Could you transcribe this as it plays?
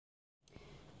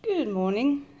Good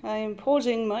morning. I am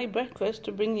pausing my breakfast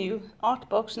to bring you art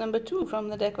box number 2 from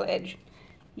the Deckle Edge.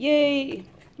 Yay!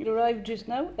 It arrived just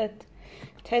now at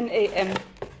 10 AM.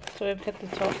 So I've cut the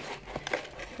top.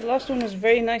 The last one was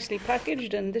very nicely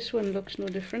packaged and this one looks no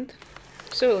different.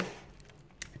 So,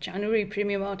 January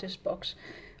Premium Artist Box.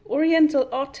 Oriental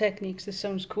art techniques, this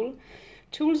sounds cool.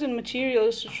 Tools and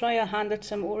materials to try a hand at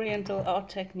some Oriental art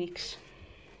techniques.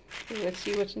 So let's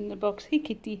see what's in the box. Hey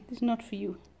kitty, this is not for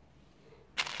you.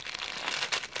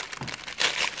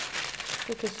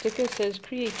 The sticker says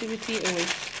creativity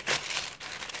awaits.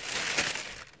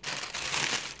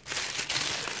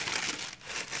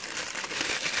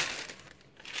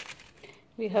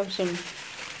 We have some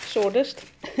sawdust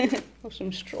or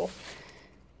some straw.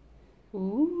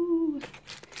 Ooh,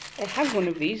 I have one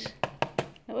of these.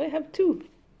 Now I have two.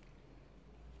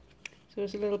 So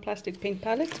it's a little plastic paint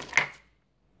palette.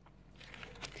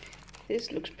 This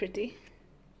looks pretty.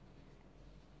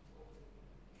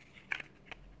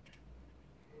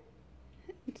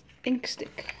 It's ink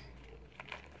stick.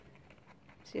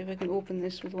 See if I can open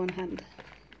this with one hand.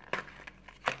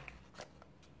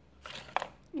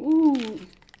 Ooh,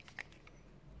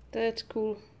 that's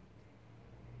cool.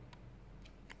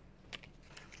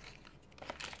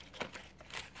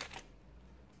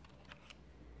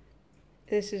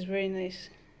 This is very nice.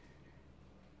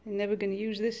 I'm never going to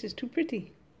use this, it's too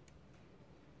pretty.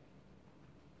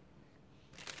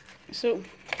 So,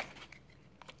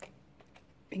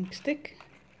 ink stick.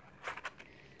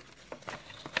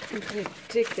 I'm going to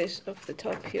take this off the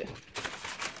top here.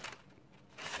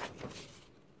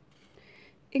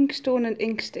 Inkstone and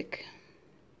ink stick.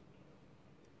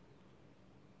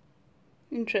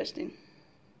 Interesting.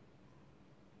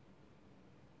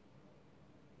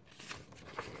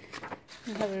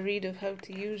 I'll have a read of how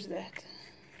to use that.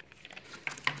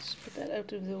 Let's put that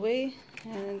out of the way.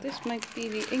 And this might be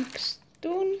the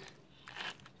inkstone.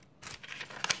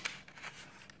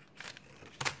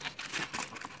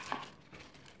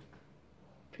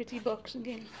 Pretty box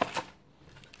again.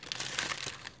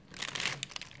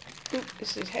 Ooh,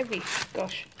 this is heavy,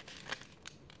 gosh.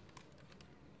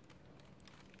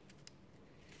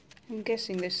 I'm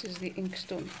guessing this is the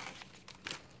inkstone.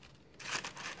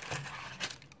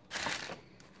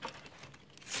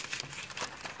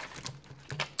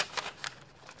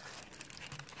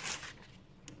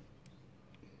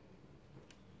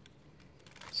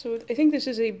 So I think this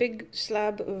is a big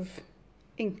slab of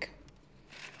ink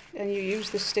and you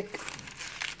use the stick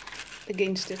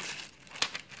against it.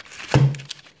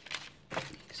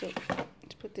 So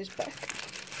let's put this back.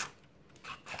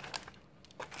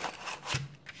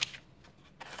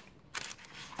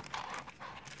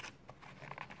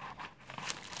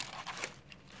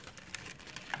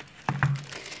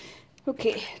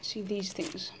 Okay, let's see these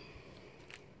things.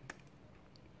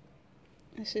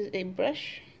 This is a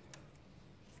brush.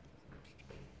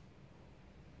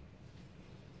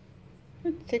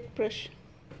 A thick brush.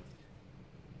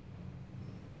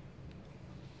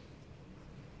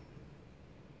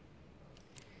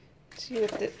 Let's see what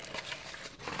the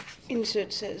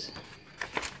insert says.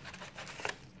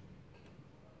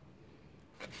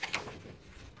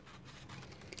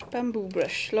 Bamboo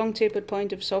brush, long tapered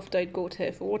point of soft dyed goat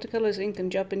hair for watercolors, ink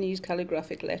and Japanese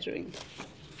calligraphic lettering.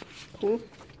 Cool.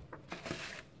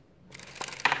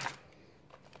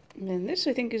 And then this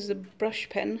I think is the brush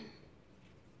pen.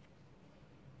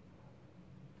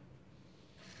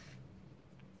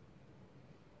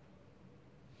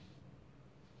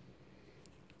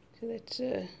 So let's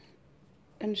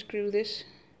unscrew this.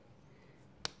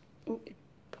 Oh, it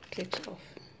clicks off.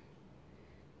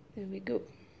 There we go.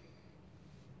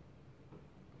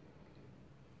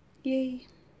 Yay!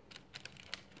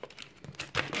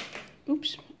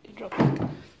 Oops, it dropped it.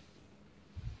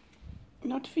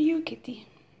 Not for you, kitty.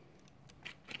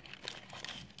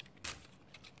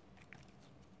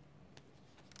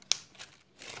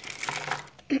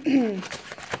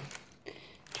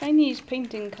 Chinese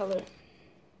painting color.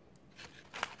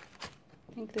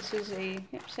 I think this is a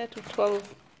set of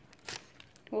 12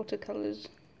 watercolors.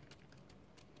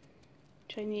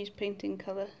 Chinese painting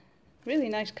color. Really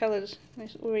nice colors,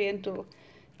 nice oriental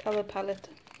color palette.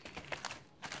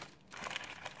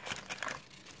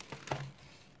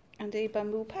 And a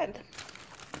bamboo pad.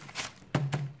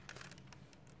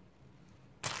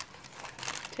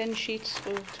 10 sheets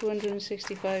of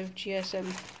 265 GSM.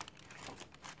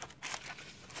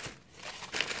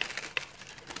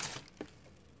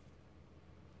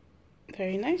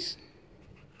 Very nice.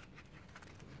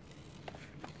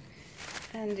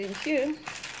 And in here,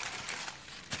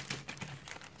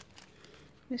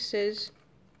 this says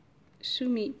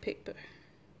Sumi paper.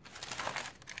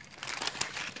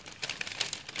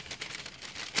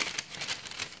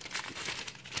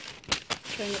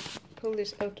 trying to pull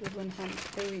this out with one hand.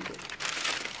 There we go.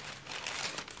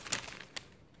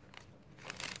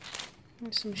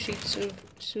 And some sheets of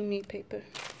sumi paper.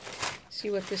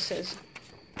 See what this says.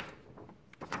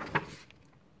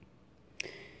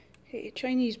 Okay,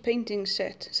 Chinese painting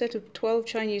set. Set of 12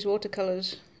 Chinese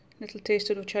watercolors. Little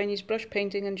taster of Chinese brush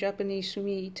painting and Japanese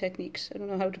sumi techniques. I don't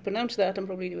know how to pronounce that, I'm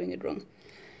probably doing it wrong.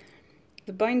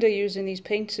 The binder used in these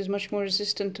paints is much more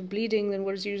resistant to bleeding than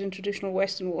what is used in traditional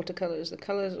Western watercolors. The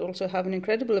colors also have an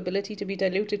incredible ability to be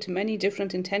diluted to many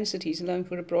different intensities, allowing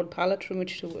for a broad palette from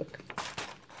which to work.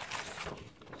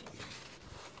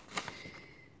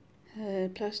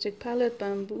 Plastic palette,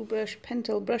 bamboo brush,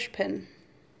 pentel brush pen.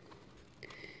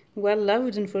 Well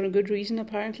loved and for a good reason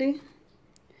apparently.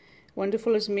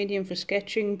 Wonderful as a medium for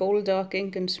sketching, bold dark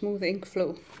ink and smooth ink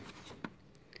flow.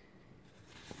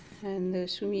 And the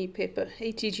sumi paper,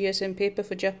 80 GSM paper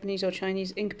for Japanese or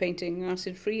Chinese ink painting,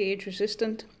 acid-free,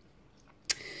 age-resistant,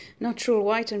 natural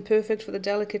white and perfect for the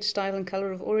delicate style and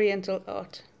colour of Oriental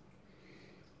art.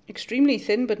 Extremely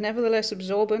thin but nevertheless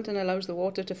absorbent and allows the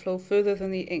water to flow further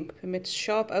than the ink, permits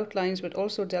sharp outlines but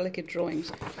also delicate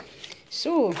drawings.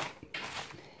 So, I'm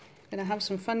going to have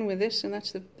some fun with this, and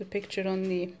that's the picture on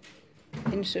the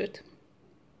insert.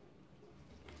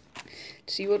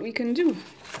 See what we can do.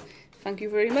 Thank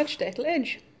you very much, Deckle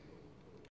Edge.